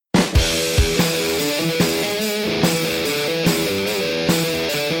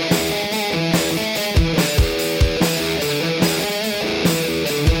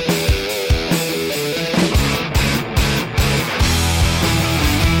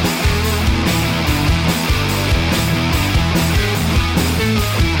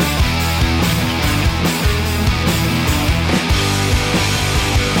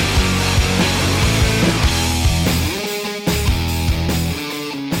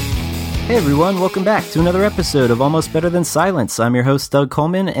Hey everyone, welcome back to another episode of Almost Better Than Silence. I'm your host, Doug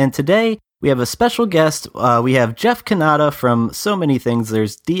Coleman, and today we have a special guest. We have Jeff Cannata from so many things.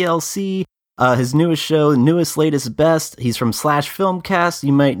 There's DLC, his newest show, newest, latest, best. He's from Slash Filmcast.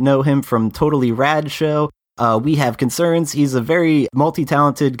 You might know him from Totally Rad Show. We Have Concerns. He's a very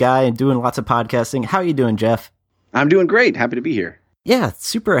multi-talented guy and doing lots of podcasting. How are you doing, Jeff? I'm doing great. Happy to be here. Yeah,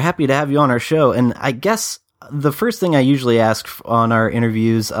 super happy to have you on our show. And I guess the first thing I usually ask on our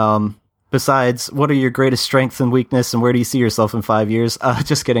interviews, besides what are your greatest strengths and weakness and where do you see yourself in 5 years?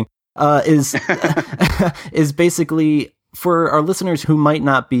 Just kidding. Is basically for our listeners who might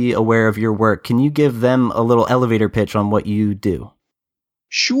not be aware of your work, can you give them a little elevator pitch on what you do?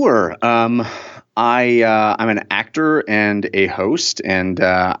 Sure. I'm an actor and a host, and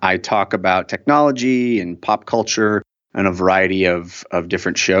I talk about technology and pop culture and a variety of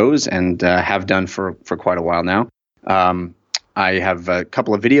different shows, and have done for quite a while now. I have a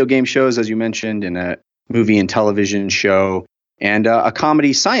couple of video game shows, as you mentioned, and a movie and television show, and a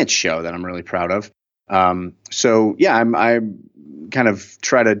comedy science show that I'm really proud of. So yeah, I kind of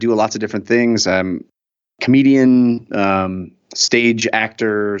try to do lots of different things. I'm comedian, stage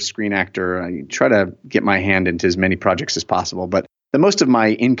actor, screen actor. I try to get my hand into as many projects as possible, but the most of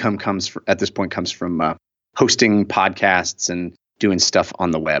my income at this point comes from hosting podcasts and doing stuff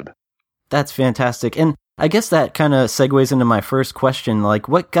on the web. That's fantastic. And I guess that kind of segues into my first question. Like,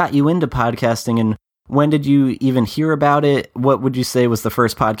 what got you into podcasting and when did you even hear about it? What would you say was the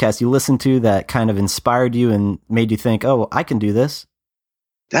first podcast you listened to that kind of inspired you and made you think, oh, I can do this?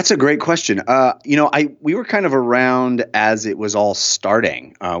 That's a great question. We were kind of around as it was all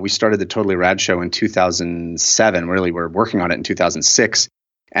starting. We started the Totally Rad Show in 2007. Really, we're working on it in 2006.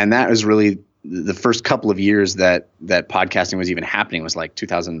 And that was really the first couple of years that podcasting was even happening. Was like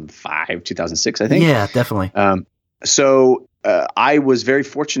 2005, 2006, I think. Yeah, definitely. So I was very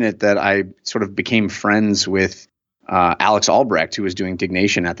fortunate that I sort of became friends with Alex Albrecht, who was doing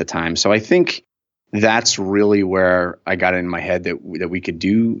Dignation at the time. So I think that's really where I got in my head that we could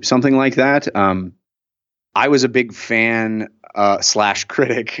do something like that. I was a big fan /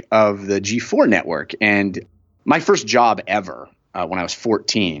 critic of the G4 network, and my first job ever when I was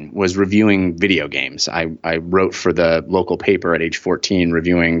 14 was reviewing video games. I wrote for the local paper at age 14,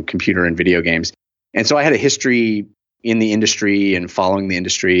 reviewing computer and video games. And so I had a history in the industry and following the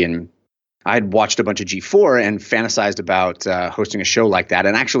industry. And I had watched a bunch of G4 and fantasized about hosting a show like that.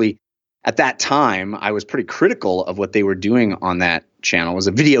 And actually, at that time, I was pretty critical of what they were doing on that channel. It was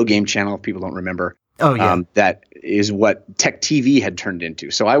a video game channel, if people don't remember. Oh, yeah. That is what Tech TV had turned into.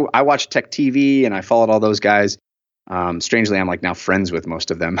 So I watched Tech TV and I followed all those guys. Strangely, I'm like now friends with most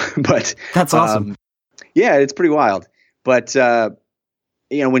of them, but that's awesome. Yeah, it's pretty wild. But when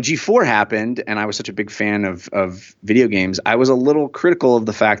G4 happened, and I was such a big fan of video games, I was a little critical of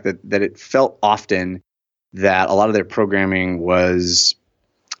the fact that it felt often that a lot of their programming was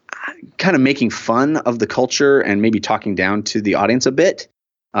kind of making fun of the culture and maybe talking down to the audience a bit.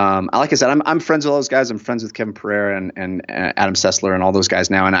 Like I said, I'm friends with all those guys. I'm friends with Kevin Pereira and Adam Sessler and all those guys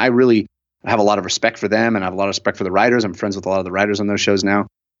now, and I really have a lot of respect for them, and I have a lot of respect for the writers. I'm friends with a lot of the writers on those shows now.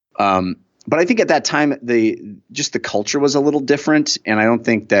 But I think at that time, the culture was a little different, and I don't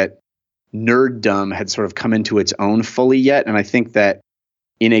think that nerddom had sort of come into its own fully yet. And I think that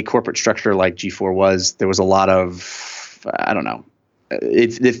in a corporate structure like G4 was, there was a lot of, I don't know,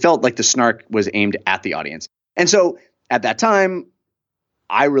 it felt like the snark was aimed at the audience. And so at that time,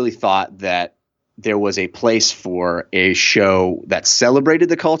 I really thought that there was a place for a show that celebrated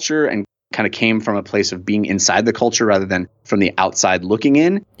the culture and kind of came from a place of being inside the culture rather than from the outside looking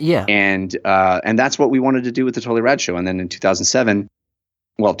in. Yeah. And that's what we wanted to do with the Totally Rad Show. And then in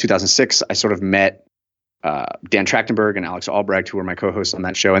 2006, I sort of met Dan Trachtenberg and Alex Albrecht, who were my co-hosts on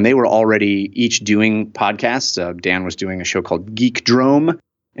that show. And they were already each doing podcasts. Dan was doing a show called Geekdrome,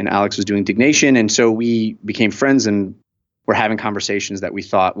 and Alex was doing Dignation. And so we became friends and were having conversations that we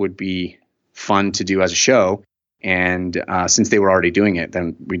thought would be fun to do as a show. And since they were already doing it,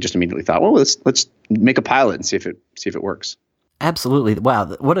 then we just immediately thought, well, let's make a pilot and see if it works. Absolutely.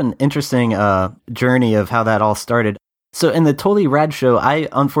 Wow. What an interesting journey of how that all started. So in the Totally Rad Show, I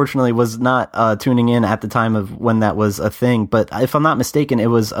unfortunately was not tuning in at the time of when that was a thing. But if I'm not mistaken,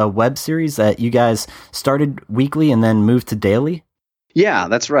 it was a web series that you guys started weekly and then moved to daily. Yeah,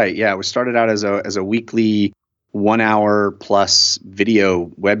 that's right. Yeah, it was started out as a weekly 1 hour plus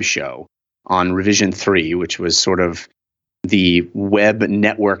video web show on Revision 3, which was sort of the web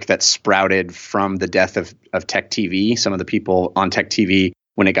network that sprouted from the death of Tech TV. Some of the people on Tech TV,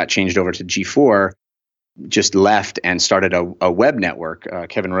 when it got changed over to G4, just left and started a web network.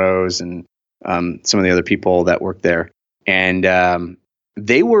 Kevin Rose and some of the other people that worked there. And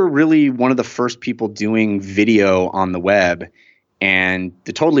they were really one of the first people doing video on the web. And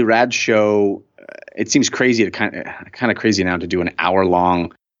the Totally Rad show, it seems crazy to kind of crazy now to do an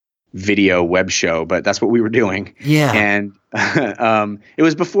hour-long video web show, but that's what we were doing. Yeah. And it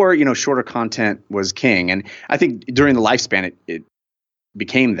was before, shorter content was king. And I think during the lifespan, it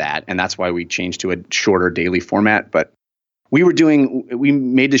became that. And that's why we changed to a shorter daily format. But we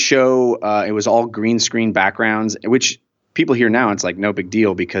made the show. It was all green screen backgrounds, which people hear now, it's like no big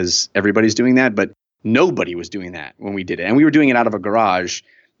deal because everybody's doing that. But nobody was doing that when we did it. And we were doing it out of a garage.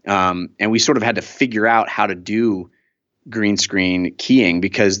 And we sort of had to figure out how to do green screen keying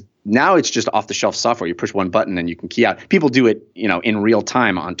because now it's just off the shelf software. You push one button and you can key out. People do it, in real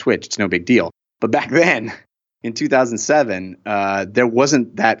time on Twitch. It's no big deal. But back then in 2007, there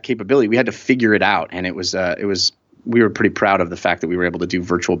wasn't that capability. We had to figure it out. And we were pretty proud of the fact that we were able to do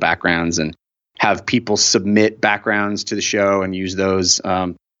virtual backgrounds and have people submit backgrounds to the show and use those.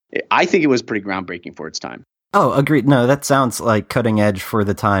 I think it was pretty groundbreaking for its time. Oh, agreed. No, that sounds like cutting edge for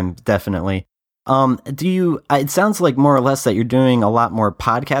the time. Definitely. It sounds like more or less that you're doing a lot more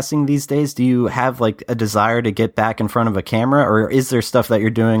podcasting these days. Do you have like a desire to get back in front of a camera, or is there stuff that you're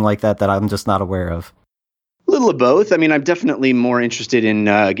doing like that I'm just not aware of? A little of both. I mean, I'm definitely more interested in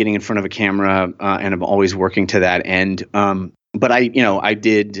getting in front of a camera, and I'm always working to that end. But I've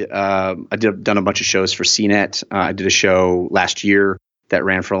done a bunch of shows for CNET. I did a show last year that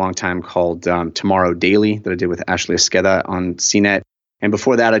ran for a long time called Tomorrow Daily that I did with Ashley Esqueda on CNET. And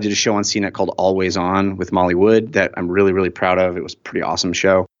before that, I did a show on CNET called Always On with Molly Wood that I'm really, really proud of. It was a pretty awesome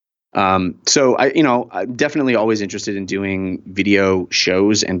show. So I'm definitely always interested in doing video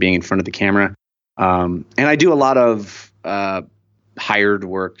shows and being in front of the camera. And I do a lot of hired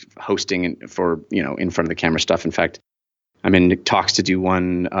work hosting for, in front of the camera stuff. In fact, I'm in talks to do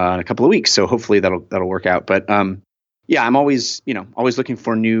one in a couple of weeks. So hopefully that'll work out. But yeah, I'm always looking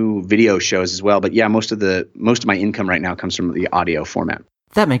for new video shows as well. But yeah, most of my income right now comes from the audio format.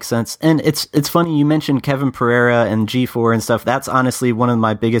 That makes sense. And it's funny, you mentioned Kevin Pereira and G4 and stuff. That's honestly one of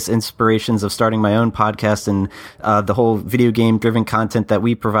my biggest inspirations of starting my own podcast and the whole video game driven content that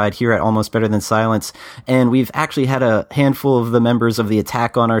we provide here at Almost Better Than Silence. And we've actually had a handful of the members of The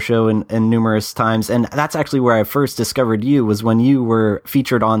Attack on our show in numerous times. And that's actually where I first discovered you, was when you were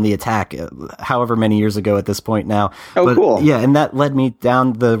featured on The Attack, however many years ago at this point now. Oh, cool. Yeah, and that led me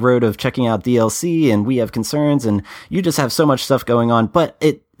down the road of checking out DLC and We Have Concerns, and you just have so much stuff going on. But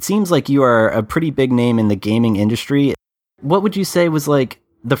it seems like you are a pretty big name in the gaming industry. What would you say was like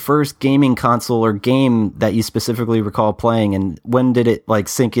the first gaming console or game that you specifically recall playing, and when did it like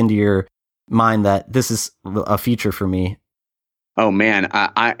sink into your mind that this is a feature for me? Oh man,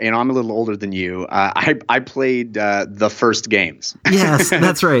 I'm a little older than you. I played the first games. Yes,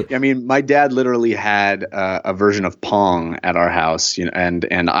 that's right. I mean, my dad literally had a version of Pong at our house,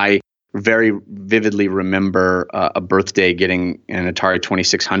 and I very vividly remember a birthday getting an Atari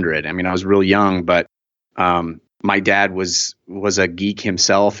 2600. I mean, I was real young, but my dad was a geek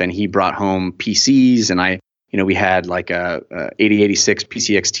himself, and he brought home PCs, and we had like a 8086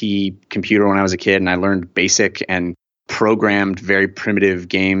 PCXT computer when I was a kid, and I learned BASIC and programmed very primitive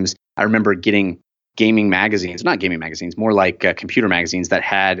games. I remember getting gaming magazines, not gaming magazines, more like computer magazines that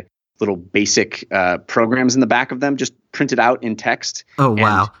had little basic programs in the back of them, just printed out in text. Oh,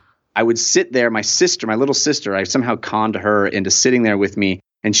 wow. And I would sit there, my little sister, I somehow conned her into sitting there with me,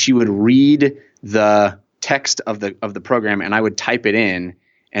 and she would read the text of the program, and I would type it in,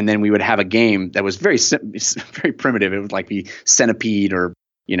 and then we would have a game that was very primitive. It would like be Centipede or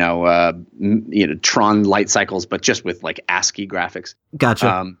Tron Light Cycles, but just with like ASCII graphics.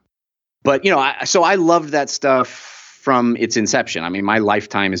 Gotcha. But so I loved that stuff from its inception. I mean, my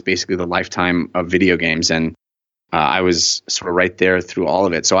lifetime is basically the lifetime of video games, and I was sort of right there through all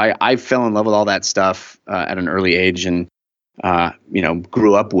of it. So I fell in love with all that stuff at an early age, and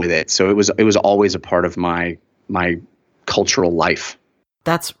grew up with it. So it was always a part of my cultural life.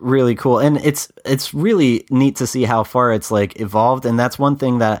 That's really cool. And it's really neat to see how far it's like evolved. And that's one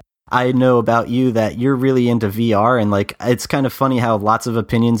thing that I know about you, that you're really into VR, and like, it's kind of funny how lots of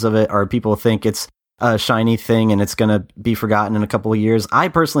opinions of it are people think it's a shiny thing and it's going to be forgotten in a couple of years. I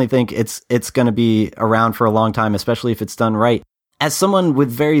personally think it's going to be around for a long time, especially if it's done right. As someone with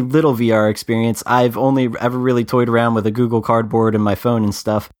very little VR experience, I've only ever really toyed around with a Google Cardboard and my phone and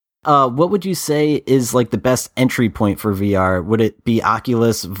stuff. What would you say is like the best entry point for VR? Would it be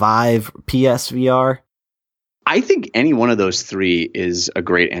Oculus, Vive, PSVR? I think any one of those three is a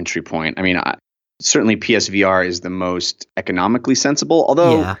great entry point. I mean, certainly PSVR is the most economically sensible,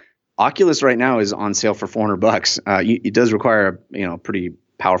 although yeah. Oculus right now is on sale for $400. It does require a pretty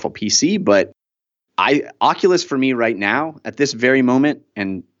powerful PC, but Oculus for me right now at this very moment,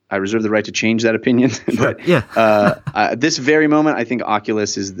 and I reserve the right to change that opinion. But at this very moment, I think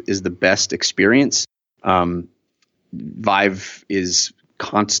Oculus is the best experience. Vive is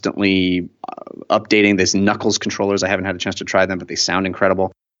constantly updating this Knuckles controllers. I haven't had a chance to try them, but they sound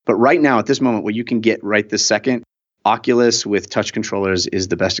incredible. But right now, at this moment, what you can get right this second, Oculus with touch controllers is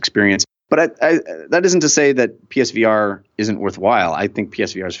the best experience. But that isn't to say that PSVR isn't worthwhile. I think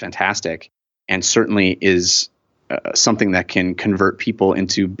PSVR is fantastic and certainly is something that can convert people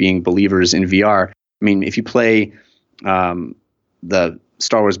into being believers in VR. I mean, if you play the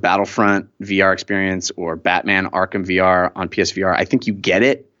Star Wars Battlefront VR experience or Batman Arkham VR on PSVR, I think you get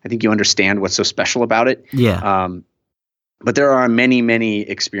it. I think you understand what's so special about it. Yeah. But there are many, many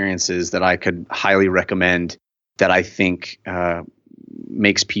experiences that I could highly recommend that I think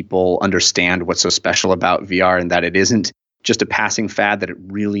makes people understand what's so special about VR, and that it isn't just a passing fad, that it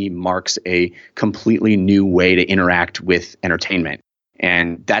really marks a completely new way to interact with entertainment.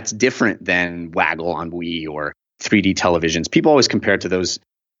 And that's different than Waggle on Wii or 3D televisions. People always compare it to those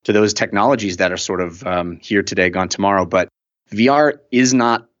technologies that are sort of here today, gone tomorrow. But VR is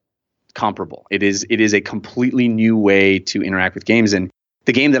not comparable. It is a completely new way to interact with games. And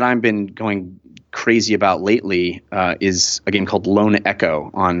the game that I've been going crazy about lately is a game called Lone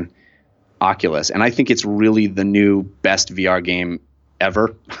Echo on Oculus. And I think it's really the new best VR game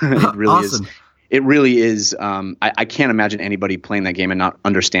ever. It really awesome. is. It really is. I can't imagine anybody playing that game and not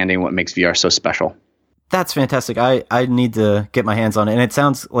understanding what makes VR so special. That's fantastic. I need to get my hands on it. And it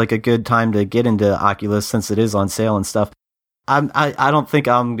sounds like a good time to get into Oculus since it is on sale and stuff. I don't think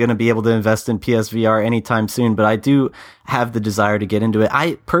I'm going to be able to invest in PSVR anytime soon, but I do have the desire to get into it.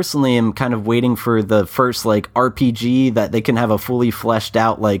 I personally am kind of waiting for the first like RPG that they can have a fully fleshed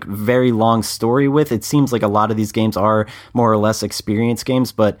out, like very long story with. It seems like a lot of these games are more or less experience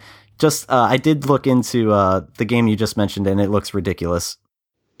games, but just I did look into the game you just mentioned, and it looks ridiculous.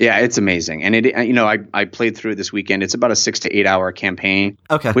 Yeah, it's amazing. And I played through it this weekend. It's about a 6 to 8 hour campaign,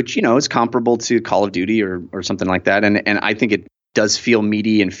 okay, which, is comparable to Call of Duty or something like that. And I think it does feel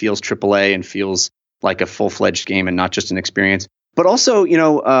meaty and feels AAA and feels like a full-fledged game and not just an experience. But also,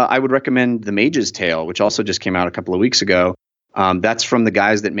 I would recommend The Mage's Tale, which also just came out a couple of weeks ago. That's from the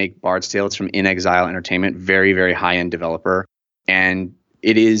guys that make Bard's Tale. It's from In Exile Entertainment, very, very high-end developer. And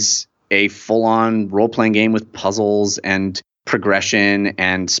it is a full-on role-playing game with puzzles and progression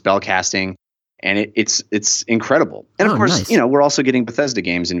and spell casting, and it's incredible. And of course, nice. We're also getting Bethesda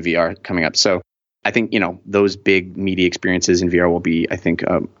games in VR coming up. So I think those big media experiences in VR will be, I think,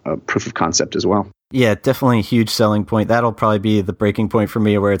 a proof of concept as well. Yeah, definitely a huge selling point. That'll probably be the breaking point for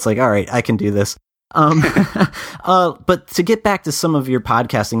me, where it's like, all right, I can do this. But to get back to some of your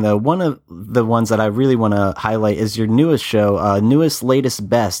podcasting, though, one of the ones that I really want to highlight is your newest show, Newest, Latest,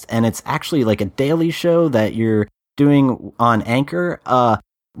 Best, and it's actually like a daily show that you're doing on Anchor.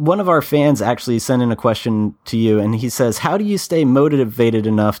 One of our fans actually sent in a question to you, and he says, how do you stay motivated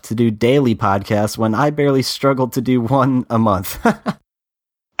enough to do daily podcasts when I barely struggled to do one a month?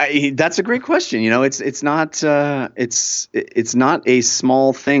 That's a great question. It's not a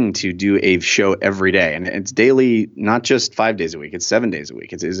small thing to do a show every day, and it's daily, not just 5 days a week. It's 7 days a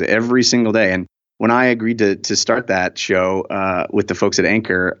week. It's every single day. And when I agreed to start that show with the folks at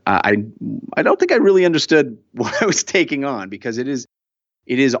Anchor, I don't think I really understood what I was taking on, because it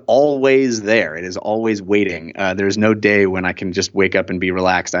is always there. It is always waiting. There's no day when I can just wake up and be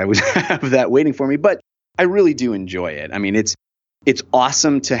relaxed. I would have that waiting for me, but I really do enjoy it. I mean, it's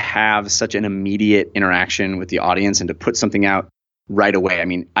awesome to have such an immediate interaction with the audience and to put something out right away. I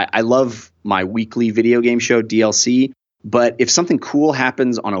mean, I love my weekly video game show, DLC. But if something cool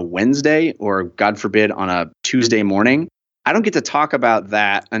happens on a Wednesday or, God forbid, on a Tuesday morning, I don't get to talk about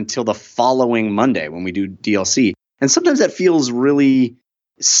that until the following Monday when we do DLC. And sometimes that feels really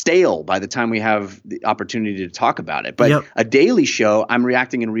stale by the time we have the opportunity to talk about it. But A daily show, I'm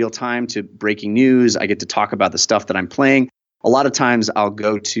reacting in real time to breaking news. I get to talk about the stuff that I'm playing. A lot of times I'll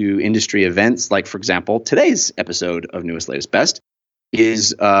go to industry events. Like, for example, today's episode of Newest, Latest, Best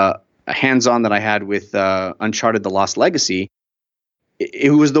is a hands-on that I had with Uncharted: The Lost Legacy.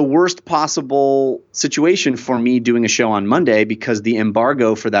 It was the worst possible situation for me doing a show on Monday because the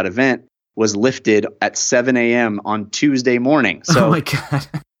embargo for that event was lifted at 7 a.m. on Tuesday morning. So oh my God.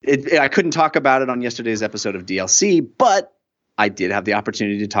 I couldn't talk about it on yesterday's episode of DLC, but I did have the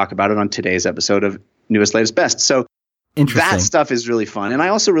opportunity to talk about it on today's episode of Newest, Latest, Best. So that stuff is really fun. And I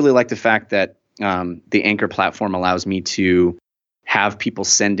also really like the fact that the Anchor platform allows me to have people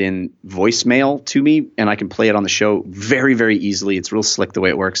send in voicemail to me, and I can play it on the show very, very easily. It's real slick the way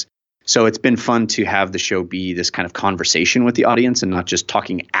it works. So it's been fun to have the show be this kind of conversation with the audience and not just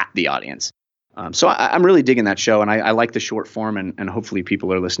talking at the audience. So I'm really digging that show, and I like the short form, and hopefully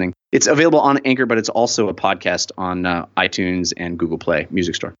people are listening. It's available on Anchor, but it's also a podcast on iTunes and Google Play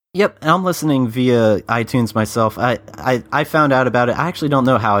Music Store. Yep, and I'm listening via iTunes myself. I found out about it. I actually don't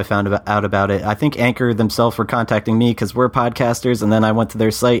know how I found out about it. I think Anchor themselves were contacting me because we're podcasters, and then I went to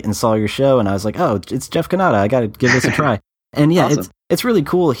their site and saw your show, and I was like, oh, it's Jeff Cannata. I got to give this a try. And yeah, awesome. It's really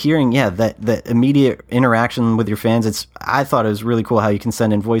cool hearing, that immediate interaction with your fans. I thought it was really cool how you can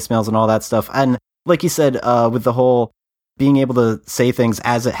send in voicemails and all that stuff. And like you said, with the whole being able to say things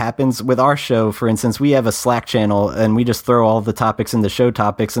as it happens with our show, for instance, we have a Slack channel and we just throw all the topics into show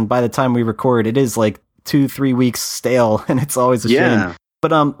topics. And by the time we record, it is like 2-3 weeks stale, and it's always a shame.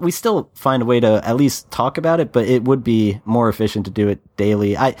 But we still find a way to at least talk about it, but it would be more efficient to do it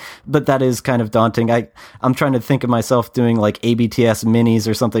daily. But that is kind of daunting. I'm trying to think of myself doing like ABTS minis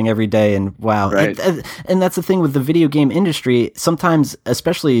or something every day, and wow. Right. And that's the thing with the video game industry. Sometimes,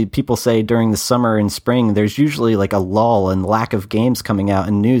 especially people say during the summer and spring, there's usually like a lull and lack of games coming out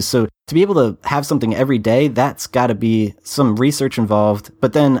in news. So to be able to have something every day, that's got to be some research involved.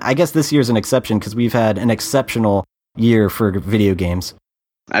 But then I guess this year's an exception because we've had an exceptional year for video games.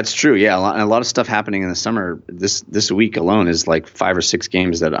 That's true. Yeah, a lot of stuff happening in the summer. This week alone is like 5 or 6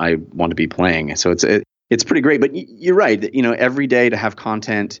 games that I want to be playing. So it's pretty great. But you're right. Every day to have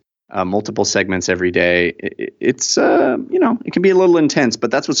content, multiple segments every day. It's it can be a little intense.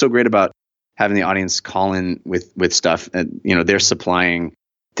 But that's what's so great about having the audience call in with stuff. And they're supplying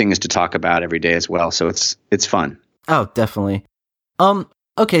things to talk about every day as well. So it's fun. Oh, definitely.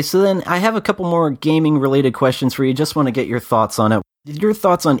 Okay, so then I have a couple more gaming related questions for you. Just want to get your thoughts on it. Your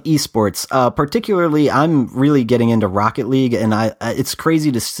thoughts on esports, particularly I'm really getting into Rocket League, and it's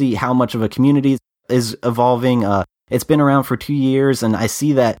crazy to see how much of a community is evolving. It's been around for 2 years, and I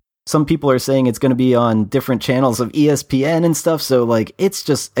see that some people are saying it's going to be on different channels of ESPN and stuff. So like, it's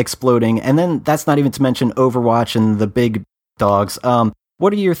just exploding. And then that's not even to mention Overwatch and the big dogs.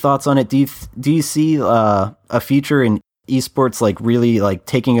 What are your thoughts on it? Do you see a future in esports like really like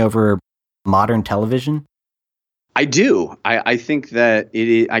taking over modern television? I do. I think that it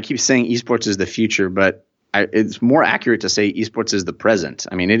is, I keep saying esports is the future, but it's more accurate to say esports is the present.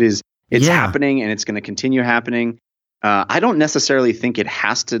 I mean, it's happening, and it's going to continue happening. I don't necessarily think it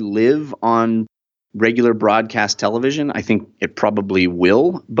has to live on regular broadcast television. I think it probably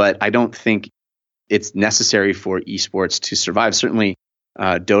will, but I don't think it's necessary for esports to survive. Certainly,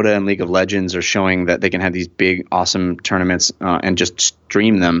 Dota and League of Legends are showing that they can have these big, awesome tournaments and just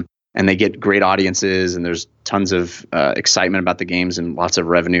stream them. And they get great audiences, and there's tons of excitement about the games and lots of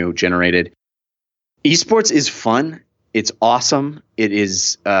revenue generated. Esports is fun. It's awesome. It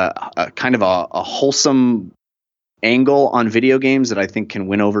is a kind of a wholesome angle on video games that I think can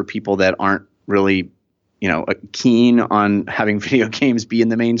win over people that aren't really, keen on having video games be in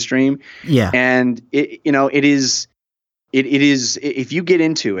the mainstream. Yeah. And it is if you get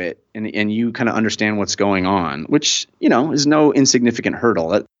into it and you kind of understand what's going on, which, is no insignificant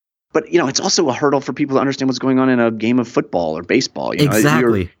hurdle. But, it's also a hurdle for people to understand what's going on in a game of football or baseball.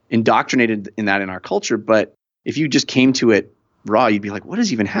 Exactly. You're indoctrinated in that in our culture. But if you just came to it raw, you'd be like, what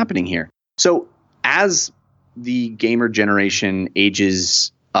is even happening here? So as the gamer generation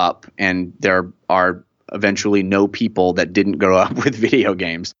ages up and there are eventually no people that didn't grow up with video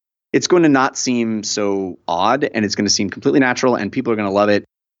games, it's going to not seem so odd, and it's going to seem completely natural, and people are going to love it.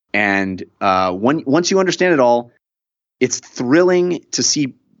 And once you understand it all, it's thrilling to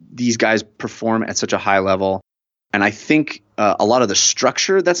see these guys perform at such a high level. And I think a lot of the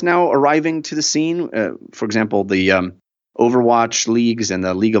structure that's now arriving to the scene, for example, the Overwatch leagues and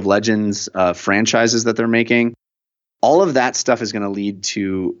the League of Legends franchises that they're making, all of that stuff is going to lead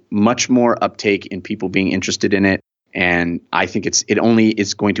to much more uptake in people being interested in it. And I think it only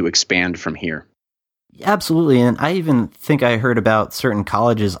is going to expand from here. Absolutely. And I even think I heard about certain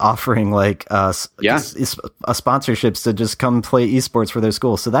colleges offering like sponsorships to just come play esports for their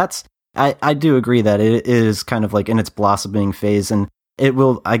school. So I do agree that it is kind of like in its blossoming phase, and it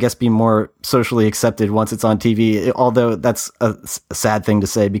will, I guess, be more socially accepted once it's on TV. Although that's a sad thing to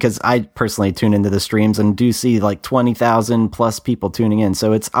say, because I personally tune into the streams and do see like 20,000 plus people tuning in.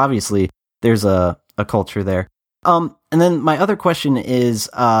 So it's obviously there's a culture there. And then my other question is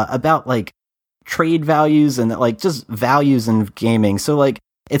about like trade values and like just values in gaming. So like,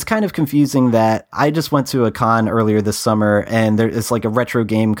 it's kind of confusing that I just went to a con earlier this summer, and it's like a retro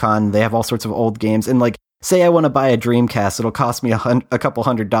game con. They have all sorts of old games, and like, say I want to buy a Dreamcast, it'll cost me a couple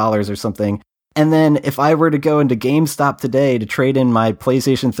 $100 or something. And then if I were to go into GameStop today to trade in my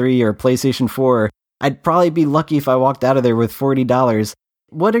PlayStation 3 or PlayStation 4, I'd probably be lucky if I walked out of there with $40.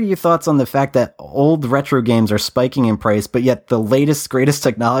 What are your thoughts on the fact that old retro games are spiking in price, but yet the latest, greatest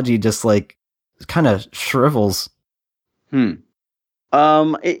technology just like kind of shrivels.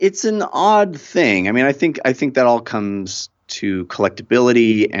 It's an odd thing. I mean, I think that all comes to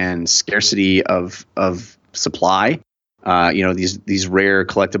collectability and scarcity of supply. These rare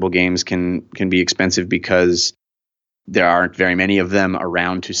collectible games can be expensive because there aren't very many of them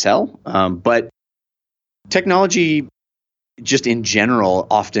around to sell. But technology, just in general,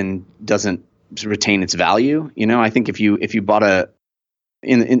 often doesn't retain its value. I think if you bought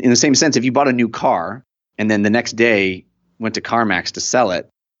in the same sense, if you bought a new car and then the next day went to CarMax to sell it,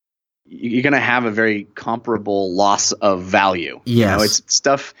 you're going to have a very comparable loss of value. Yes. It's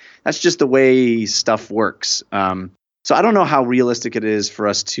stuff. That's just the way stuff works. So I don't know how realistic it is for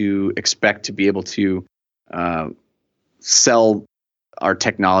us to expect to be able to sell our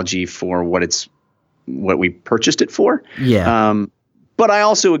technology for what we purchased it for. Yeah. But I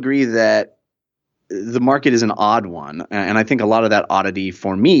also agree that the market is an odd one. And I think a lot of that oddity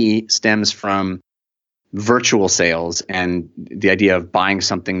for me stems from virtual sales and the idea of buying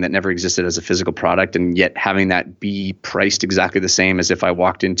something that never existed as a physical product and yet having that be priced exactly the same as if I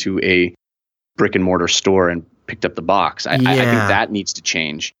walked into a brick and mortar store and picked up the box. I think that needs to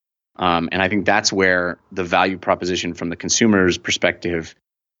change. And I think that's where the value proposition from the consumer's perspective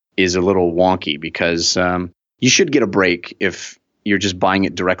is a little wonky, because you should get a break if you're just buying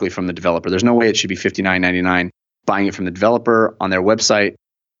it directly from the developer. There's no way it should be $59.99 buying it from the developer on their website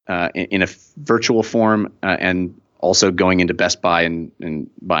in a virtual form and also going into Best Buy and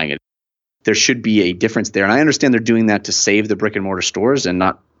buying it. There should be a difference there. And I understand they're doing that to save the brick and mortar stores and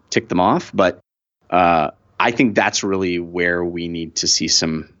not tick them off. But I think that's really where we need to see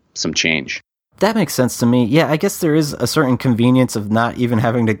some change. That makes sense to me. Yeah, I guess there is a certain convenience of not even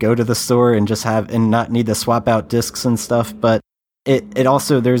having to go to the store and just and not need to swap out discs and stuff. But it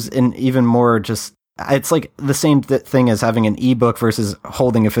also, there's an even more just, it's like the same thing as having an ebook versus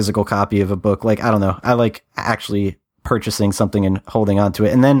holding a physical copy of a book. Like, I don't know. I like actually purchasing something and holding on to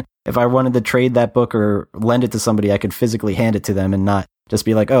it. And then if I wanted to trade that book or lend it to somebody, I could physically hand it to them and not just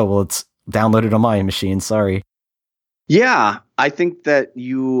be like, oh, well, it's downloaded on my machine. Sorry. Yeah, I think that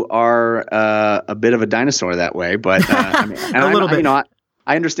you are a bit of a dinosaur that way, but a little bit.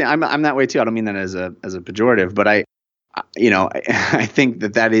 I understand. I'm that way too. I don't mean that as a pejorative, but I think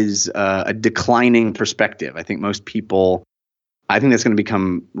that is a declining perspective. I think most people, I think that's going to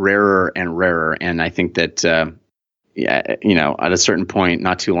become rarer and rarer, and I think that at a certain point,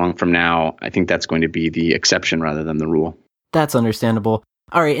 not too long from now, I think that's going to be the exception rather than the rule. That's understandable.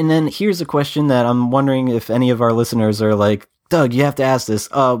 All right, and then here's a question that I'm wondering if any of our listeners are like, Doug, you have to ask this.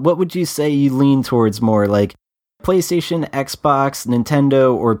 What would you say you lean towards more, like PlayStation, Xbox,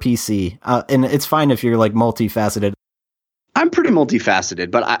 Nintendo, or PC? And it's fine if you're like multifaceted. I'm pretty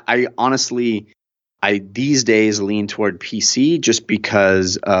multifaceted, but I honestly, these days lean toward PC just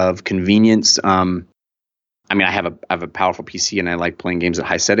because of convenience. I have a powerful PC and I like playing games at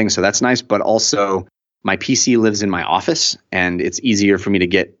high settings, so that's nice. But also, my PC lives in my office, and it's easier for me to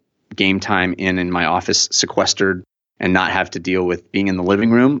get game time in my office sequestered and not have to deal with being in the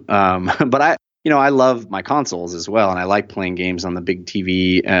living room. But I love my consoles as well, and I like playing games on the big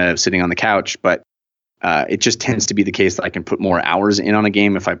TV, sitting on the couch. But it just tends to be the case that I can put more hours in on a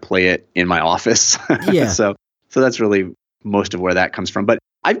game if I play it in my office. Yeah. So that's really most of where that comes from. But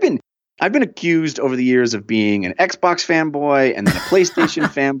I've been accused over the years of being an Xbox fanboy and then a PlayStation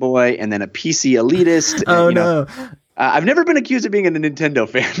fanboy and then a PC elitist. Oh, no. I've never been accused of being a Nintendo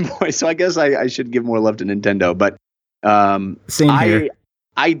fanboy, so I guess I should give more love to Nintendo. But same here.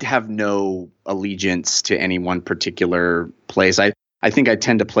 I have no allegiance to any one particular place. I think I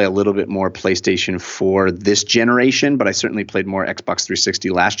tend to play a little bit more PlayStation for this generation, but I certainly played more Xbox 360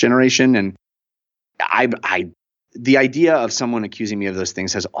 last generation. And the idea of someone accusing me of those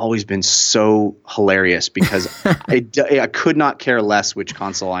things has always been so hilarious because I could not care less which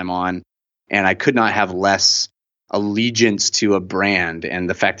console I'm on, and I could not have less allegiance to a brand. And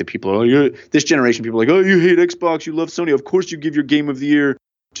the fact that people this generation, people are like, oh, you hate Xbox, you love Sony. Of course you give your game of the year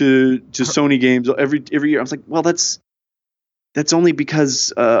to Sony games every year. I was like, well, that's only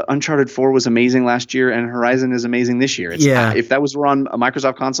because Uncharted 4 was amazing last year and Horizon is amazing this year. If that was on a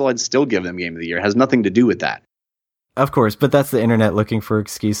Microsoft console, I'd still give them Game of the Year. It has nothing to do with that. Of course, but that's the internet looking for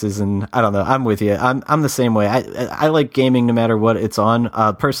excuses, and I don't know. I'm with you. I'm the same way. I like gaming no matter what it's on.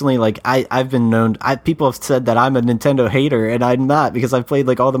 Personally, like I've been known. People have said that I'm a Nintendo hater, and I'm not because I've played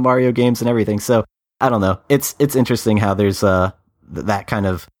like all the Mario games and everything. So I don't know. It's interesting how there's that kind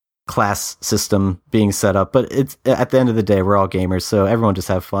of class system being set up, but it's at the end of the day we're all gamers, so everyone just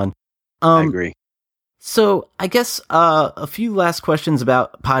have fun. I agree. So I guess a few last questions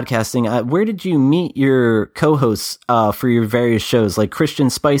about podcasting. Where did you meet your co-hosts for your various shows, like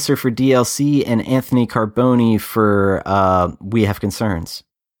Christian Spicer for DLC and Anthony Carboni for We Have Concerns?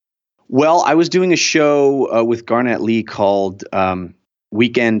 Well, I was doing a show with Garnett Lee called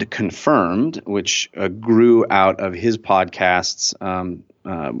Weekend Confirmed, which grew out of his podcasts,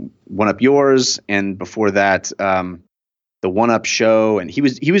 One Up Yours, and before that, the One Up Show. And he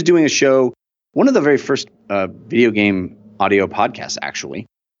was doing a show, one of the very first video game audio podcasts, actually,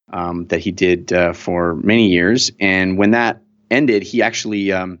 that he did for many years. And when that ended, he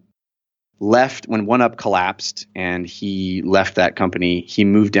actually left when One Up collapsed, and he left that company. He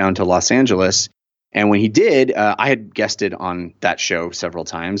moved down to Los Angeles. And when he did, I had guested on that show several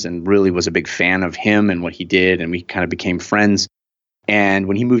times and really was a big fan of him and what he did. And we kind of became friends. And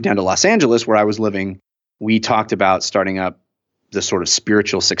when he moved down to Los Angeles, where I was living, we talked about starting up the sort of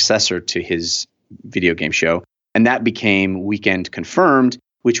spiritual successor to his video game show. And that became Weekend Confirmed,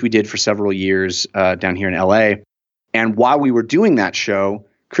 which we did for several years down here in LA. And while we were doing that show,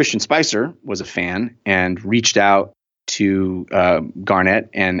 Christian Spicer was a fan and reached out to Garnett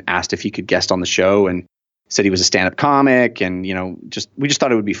and asked if he could guest on the show, and said he was a stand-up comic, and we just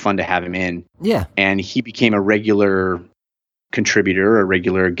thought it would be fun to have him in. Yeah. And he became a regular contributor, a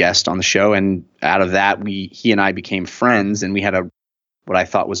regular guest on the show, and out of that he and I became friends, and we had what I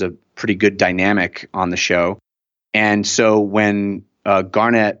thought was a pretty good dynamic on the show. And so when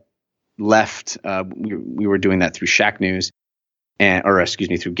Garnett left, we were doing that through Shack News, through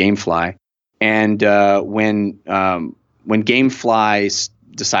GameFly. And when GameFly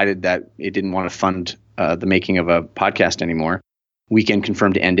decided that it didn't want to fund the making of a podcast anymore, Weekend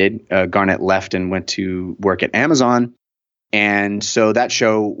Confirmed ended. Garnett left and went to work at Amazon. And so that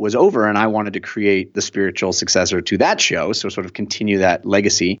show was over, and I wanted to create the spiritual successor to that show, so sort of continue that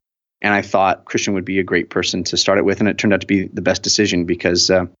legacy. And I thought Christian would be a great person to start it with, and it turned out to be the best decision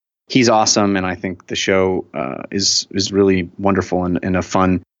because he's awesome, and I think the show is really wonderful and a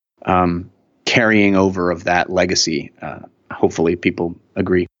fun carrying over of that legacy. Hopefully people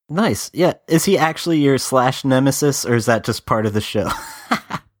agree. Nice. Yeah. Is he actually your / nemesis, or is that just part of the show?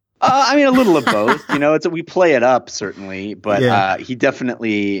 I mean, a little of both. We play it up, certainly, but he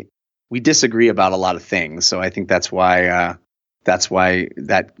definitely, we disagree about a lot of things. So I think that's why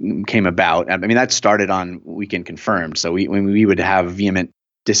that came about. I mean, that started on Weekend Confirmed. So we would have vehement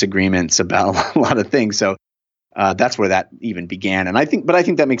disagreements about a lot of things. So that's where that even began. And I think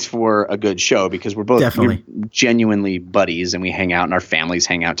that makes for a good show because we're we're genuinely buddies, and we hang out, and our families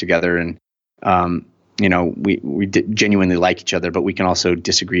hang out together, and we genuinely like each other, but we can also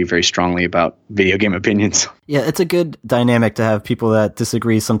disagree very strongly about video game opinions. Yeah, it's a good dynamic to have people that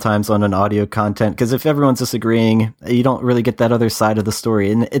disagree sometimes on an audio content, because if everyone's disagreeing, you don't really get that other side of the story.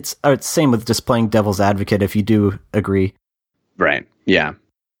 And it's same with just playing devil's advocate if you do agree. Right. Yeah.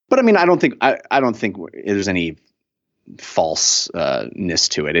 But I mean, I don't think there's any falseness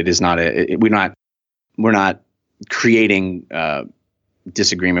to it. It is not we're not creating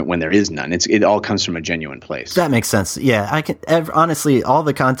disagreement when there is none. It all comes from a genuine place. That makes sense. Yeah, I can honestly, all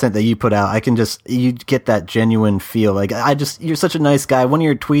the content that you put out, you get that genuine feel. Like you're such a nice guy. One of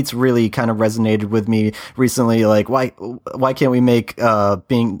your tweets really kind of resonated with me recently. Like, why can't we make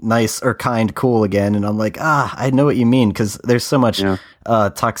being nice or kind cool again? And I'm like, I know what you mean, because there's so much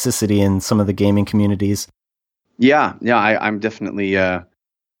toxicity in some of the gaming communities. Yeah. I'm definitely a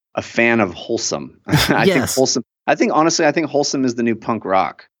fan of wholesome. I think wholesome. I think wholesome is the new punk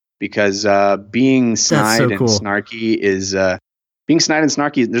rock, because being snide and snarky is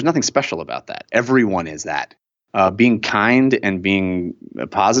there's nothing special about that. Everyone is that. Being kind and being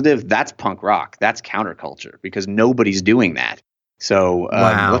positive, that's punk rock. That's counterculture, because nobody's doing that. So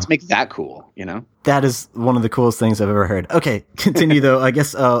let's make that cool, That is one of the coolest things I've ever heard. Okay, continue though. I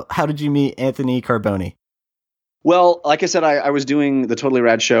guess, how did you meet Anthony Carboni? Well, like I said, I was doing the Totally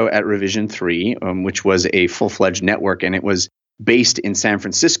Rad Show at Revision 3, which was a full-fledged network, and it was based in San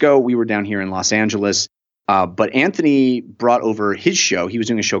Francisco. We were down here in Los Angeles. But Anthony brought over his show. He was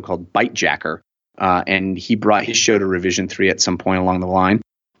doing a show called Bite Jacker, and he brought his show to Revision 3 at some point along the line.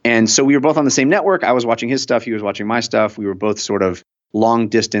 And so we were both on the same network. I was watching his stuff. He was watching my stuff. We were both sort of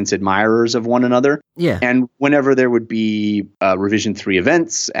long-distance admirers of one another. Yeah. And whenever there would be Revision 3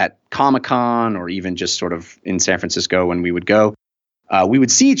 events at Comic-Con, or even just sort of in San Francisco when we would go, we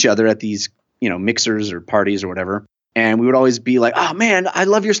would see each other at these, mixers or parties or whatever. And we would always be like, oh, man, I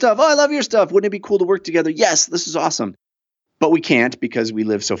love your stuff. Oh, I love your stuff. Wouldn't it be cool to work together? Yes, this is awesome. But we can't, because we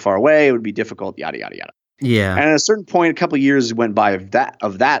live so far away. It would be difficult, yada, yada, yada. Yeah. And at a certain point, a couple of years went by of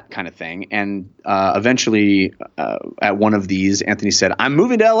that kind of thing. And eventually at one of these, Anthony said, I'm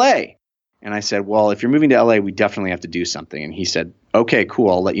moving to LA. And I said, well, if you're moving to LA, we definitely have to do something. And he said, okay,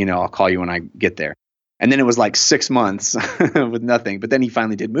 cool. I'll let you know. I'll call you when I get there. And then it was like 6 months with nothing. But then he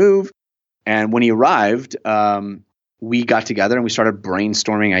finally did move. And when he arrived, we got together and we started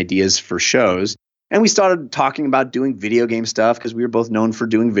brainstorming ideas for shows. And we started talking about doing video game stuff because we were both known for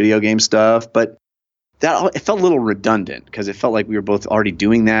doing video game stuff. But it felt a little redundant because it felt like we were both already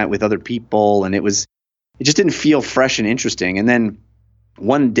doing that with other people. And it just didn't feel fresh and interesting. And then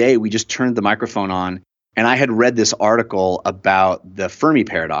one day we just turned the microphone on and I had read this article about the Fermi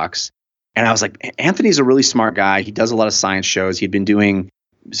paradox. And I was like, Anthony's a really smart guy. He does a lot of science shows. He'd been doing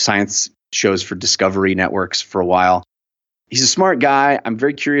science shows for Discovery Networks for a while. He's a smart guy. I'm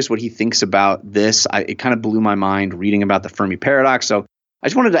very curious what he thinks about this. It kind of blew my mind reading about the Fermi paradox. So I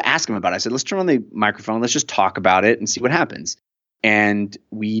just wanted to ask him about it. I said, let's turn on the microphone. Let's just talk about it and see what happens. And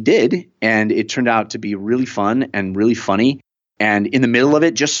we did. And it turned out to be really fun and really funny. And in the middle of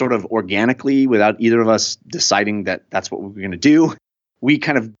it, just sort of organically, without either of us deciding that that's what we were going to do, we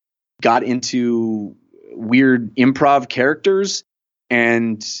kind of got into weird improv characters.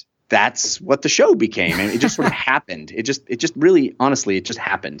 And that's what the show became. And it just sort of happened. It just really, honestly, it just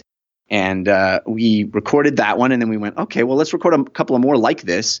happened. And we recorded that one. And then we went, okay, well, let's record a couple of more like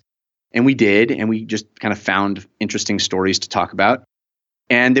this. And we did. And we just kind of found interesting stories to talk about.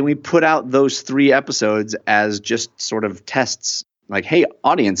 And then we put out those 3 episodes as just sort of tests. Like, hey,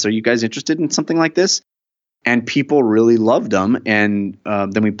 audience, are you guys interested in something like this? And people really loved them. And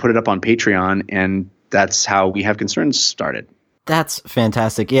then we put it up on Patreon. And that's how We Have Concerns started. That's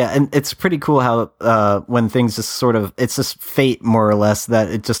fantastic. Yeah, and it's pretty cool how when things just sort of, it's just fate more or less that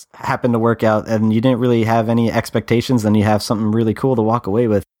it just happened to work out and you didn't really have any expectations, then you have something really cool to walk away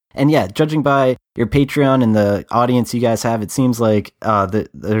with. And yeah, judging by your Patreon and the audience you guys have, it seems like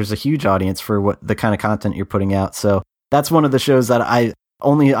there's a huge audience for what the kind of content you're putting out. So that's one of the shows that I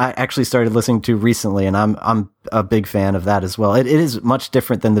actually started listening to recently, and I'm a big fan of that as well. It is much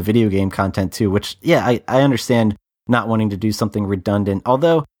different than the video game content too, which yeah, I understand not wanting to do something redundant,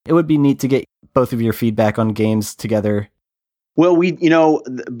 although it would be neat to get both of your feedback on games together. Well,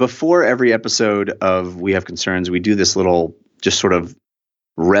 before every episode of We Have Concerns, we do this little just sort of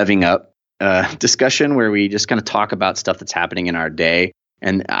revving up discussion where we just kind of talk about stuff that's happening in our day.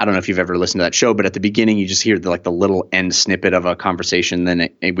 And I don't know if you've ever listened to that show, but at the beginning, you just hear the little end snippet of a conversation. Then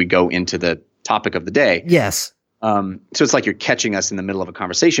we go into the topic of the day. Yes. So it's like you're catching us in the middle of a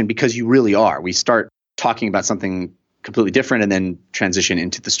conversation because you really are. We start talking about something completely different and then transition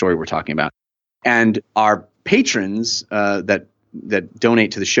into the story we're talking about. And our patrons that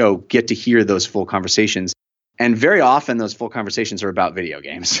donate to the show get to hear those full conversations. And very often those full conversations are about video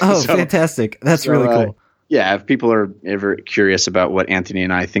games. Oh, fantastic. That's really cool. Yeah, if people are ever curious about what Anthony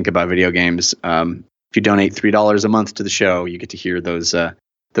and I think about video games, if you donate $3 a month to the show, you get to hear those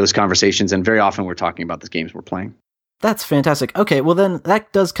conversations. And very often we're talking about the games we're playing. That's fantastic. Okay, well then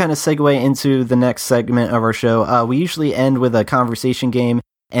that does kind of segue into the next segment of our show. We usually end with a conversation game,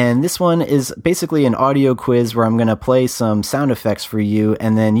 and this one is basically an audio quiz where I'm going to play some sound effects for you,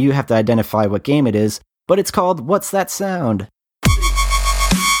 and then you have to identify what game it is, but it's called What's That Sound?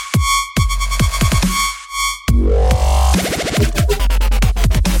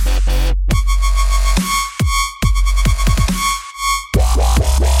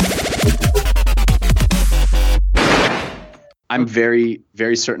 I'm very,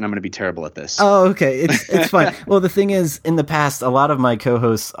 very certain I'm going to be terrible at this. Oh, okay. It's fine. Well, the thing is, in the past, a lot of my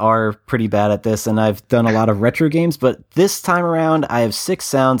co-hosts are pretty bad at this, and I've done a lot of retro games, but this time around, I have 6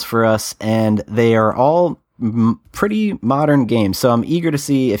 sounds for us, and they are all pretty modern games. So I'm eager to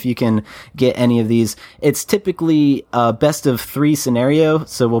see if you can get any of these. It's typically a best of 3 scenario,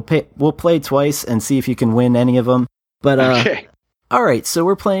 so we'll play twice and see if you can win any of them. But okay. All right, so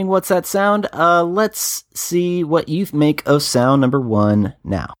we're playing What's That Sound? Let's see what you make of sound number 1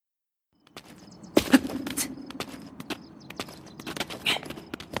 now.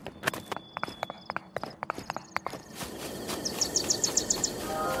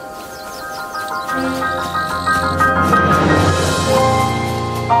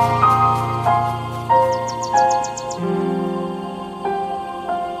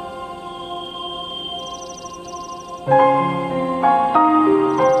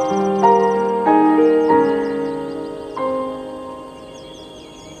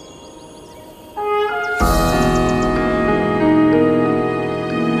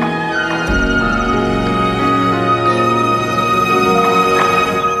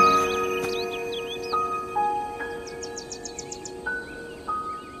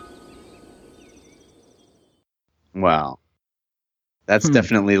 Wow. That's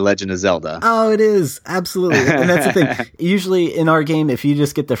definitely Legend of Zelda. Oh, it is. Absolutely. And that's the thing. Usually in our game, if you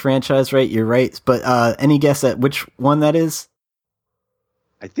just get the franchise right, you're right. But any guess at which one that is?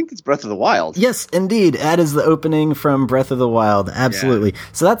 I think it's Breath of the Wild. Yes, indeed. That is the opening from Breath of the Wild. Absolutely. Yeah.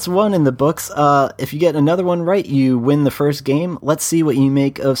 So that's one in the books. If you get another one right, you win the first game. Let's see what you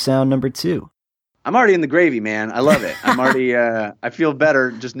make of sound number 2. I'm already in the gravy, man. I love it. I'm already, I feel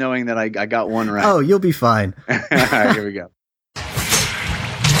better just knowing that I got one right. Oh, you'll be fine. All right, here we go.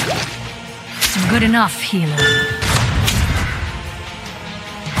 Good enough, healer.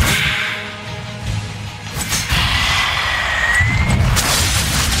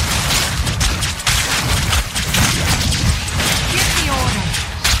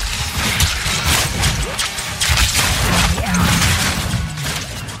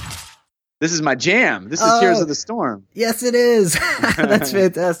 This is my jam. This is Tears of the Storm. Yes, it is. That's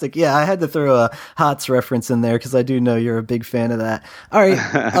fantastic. Yeah, I had to throw a HOTS reference in there because I do know you're a big fan of that. All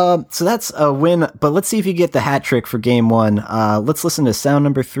right, so that's a win, but let's see if you get the hat trick for game 1. Let's listen to sound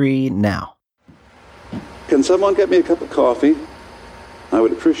number 3 now. Can someone get me a cup of coffee? I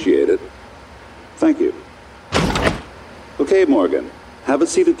would appreciate it. Thank you. Okay, Morgan, have a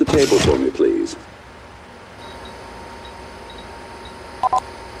seat at the table for me, please.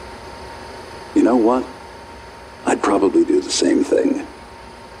 You know what? I'd probably do the same thing.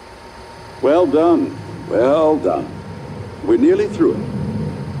 Well done. Well done. We're nearly through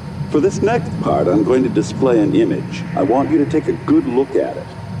it. For this next part, I'm going to display an image. I want you to take a good look at it.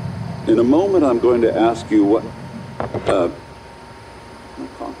 In a moment, I'm going to ask you what... my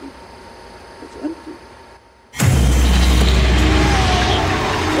coffee. It's empty.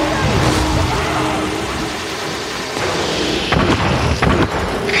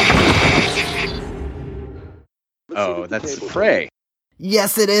 Oh, that's Frey.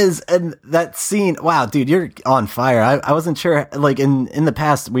 Yes, it is. And that scene, wow, dude, you're on fire. I wasn't sure, like, in the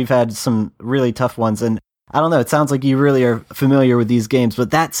past, we've had some really tough ones, and I don't know, it sounds like you really are familiar with these games,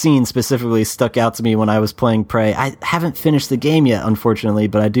 but that scene specifically stuck out to me when I was playing Prey. I haven't finished the game yet, unfortunately,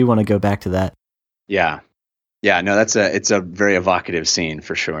 but I do want to go back to that. Yeah. Yeah, no, it's a very evocative scene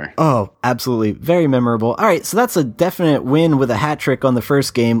for sure. Oh, absolutely. Very memorable. All right, so that's a definite win with a hat trick on the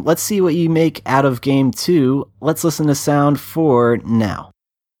first game. Let's see what you make out of game 2. Let's listen to sound 4 now.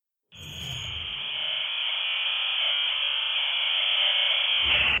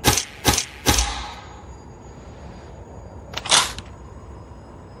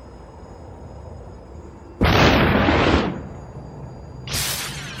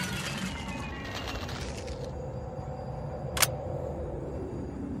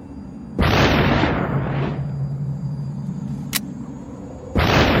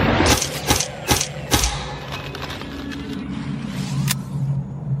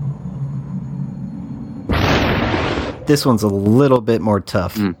 This one's a little bit more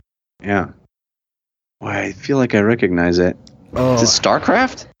tough. Yeah. Well, I feel like I recognize it. Oh. Is it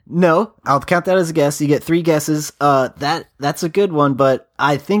StarCraft? No, I'll count that as a guess. You get 3 guesses. That's a good one, but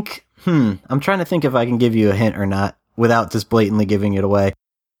I think, I'm trying to think if I can give you a hint or not without just blatantly giving it away.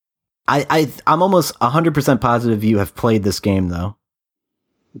 I'm almost 100% positive you have played this game, though.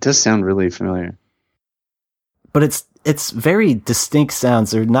 It does sound really familiar. But it's very distinct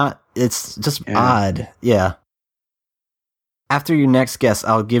sounds. They're not, it's just odd. Yeah. After your next guess,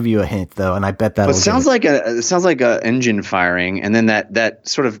 I'll give you a hint, though, and I bet that'll. But it sounds like a engine firing, and then that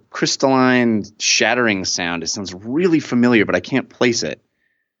sort of crystalline shattering sound. It sounds really familiar, but I can't place it.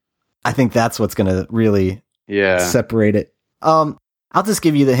 I think that's what's going to really separate it. I'll just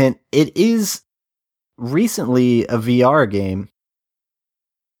give you the hint. It is recently a VR game,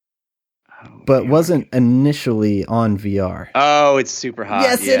 but wasn't initially on VR. Oh, it's super hot.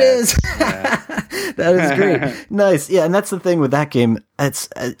 Yes, it is. Yeah. That is great. Nice. Yeah, and that's the thing with that game.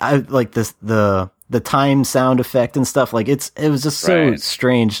 I like this the time sound effect and stuff. Like it was just so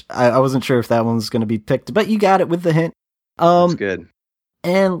strange. I wasn't sure if that one was going to be picked, but you got it with the hint. That's good.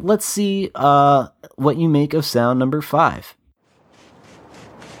 And let's see what you make of sound number 5.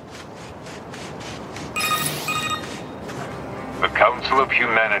 The Council of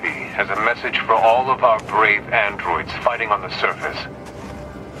Humanity has a message for all of our brave androids fighting on the surface.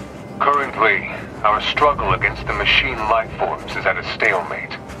 Currently, our struggle against the machine life forms is at a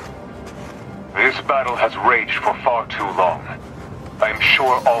stalemate. This battle has raged for far too long. I am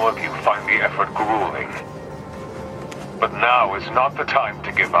sure all of you find the effort grueling. But now is not the time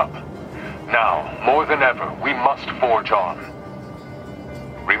to give up. Now, more than ever, we must forge on.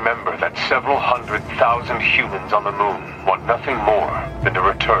 Remember that several 100,000 humans on the moon want nothing more than to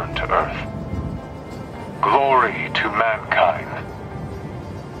return to Earth. Glory to mankind.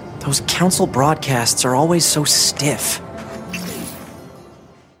 Those council broadcasts are always so stiff.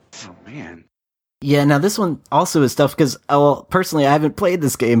 Yeah, now this one also is tough because, well, personally, I haven't played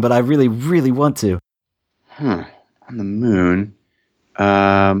this game, but I really, really want to. On the moon.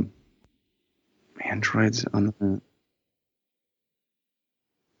 Androids on the moon.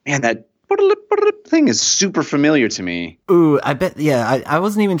 Man, that thing is super familiar to me. Ooh, I bet, yeah, I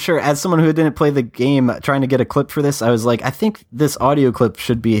wasn't even sure. As someone who didn't play the game, trying to get a clip for this, I was like, I think this audio clip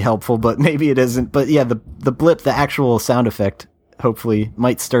should be helpful, but maybe it isn't. But yeah, the blip, the actual sound effect, hopefully,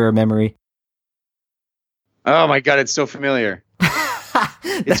 might stir a memory. Oh my god, it's so familiar.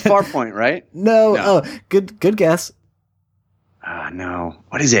 It's Farpoint, right? No. Oh, good guess. No.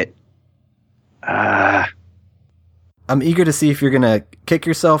 What is it? I'm eager to see if you're gonna kick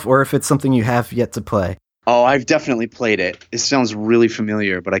yourself or if it's something you have yet to play. Oh, I've definitely played it. It sounds really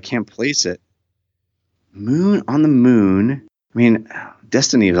familiar, but I can't place it. Moon on the moon. I mean,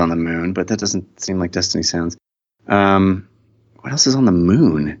 Destiny is on the moon, but that doesn't seem like Destiny sounds. What else is on the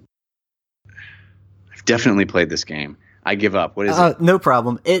moon? I've definitely played this game. I give up. What is it? No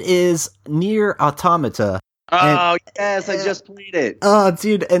problem. It is Nier Automata. Yes, I just played it. Oh,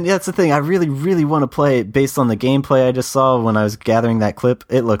 dude, and that's the thing. I really, really want to play it based on the gameplay I just saw when I was gathering that clip.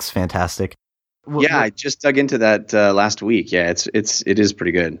 It looks fantastic. I just dug into that last week. Yeah, it is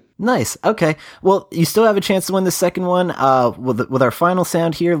pretty good. Nice. Okay. Well, you still have a chance to win the second one. With our final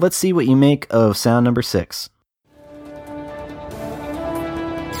sound here, let's see what you make of sound number 6.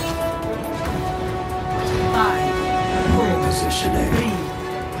 Positioning.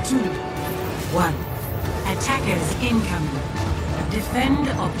 3, 2, 1. Attackers incoming. Defend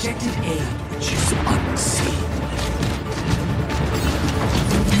objective A. Which is unseen.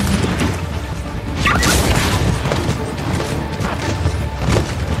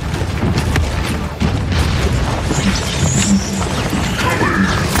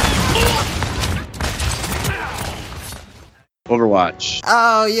 Overwatch.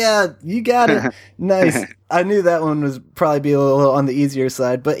 Oh, yeah, you got it. Nice. I knew that one was probably be a little on the easier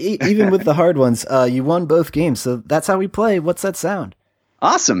side, but even with the hard ones, you won both games, so that's how we play. What's that sound?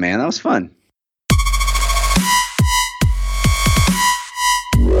 Awesome, man. That was fun.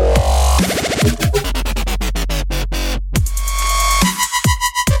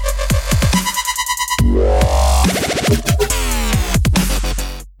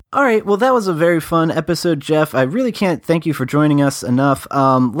 All right, well, that was a very fun episode, Jeff. I really can't thank you for joining us enough.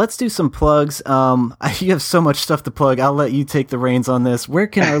 Let's do some plugs. You have so much stuff to plug. I'll let you take the reins on this. Where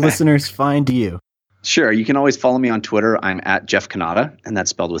can our listeners find you? Sure. You can always follow me on Twitter. I'm at Jeff Cannata, and that's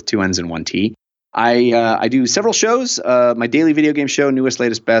spelled with 2 N's and 1 T. I do several shows. My daily video game show, Newest,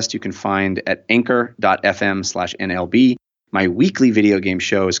 Latest, Best, you can find at anchor.fm/NLB. My weekly video game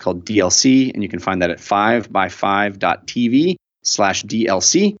show is called DLC, and you can find that at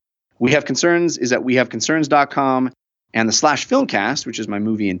 5by5.tv/DLC. We Have Concerns is at wehaveconcerns.com, and the /Filmcast, which is my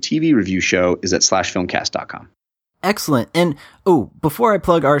movie and TV review show, is at /filmcast.com. Excellent. And, before I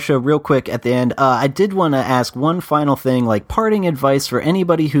plug our show real quick at the end, I did want to ask one final thing, like parting advice for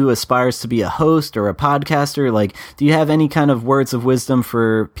anybody who aspires to be a host or a podcaster. Like, do you have any kind of words of wisdom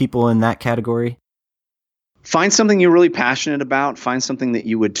for people in that category? Find something you're really passionate about. Find something that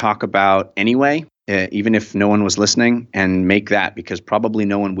you would talk about anyway, even if no one was listening, and make that, because probably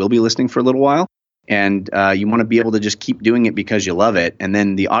no one will be listening for a little while. And you want to be able to just keep doing it because you love it, and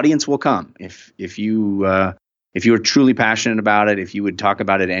then the audience will come. If you are truly passionate about it, if you would talk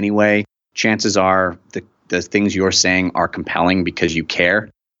about it anyway, chances are the things you're saying are compelling because you care,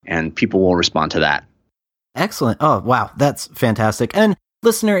 and people will respond to that. Excellent. Oh, wow. That's fantastic. And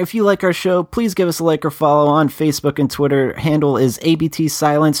listener, if you like our show, please give us a like or follow on Facebook and Twitter. Handle is ABT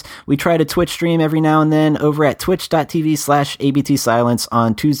Silence. We try to Twitch stream every now and then over at twitch.tv/ABT Silence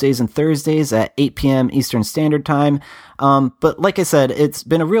on Tuesdays and Thursdays at 8 p.m. Eastern Standard Time. But like I said, it's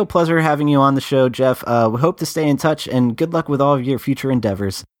been a real pleasure having you on the show, Jeff. We hope to stay in touch, and good luck with all of your future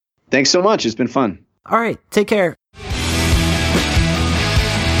endeavors. Thanks so much. It's been fun. All right. Take care.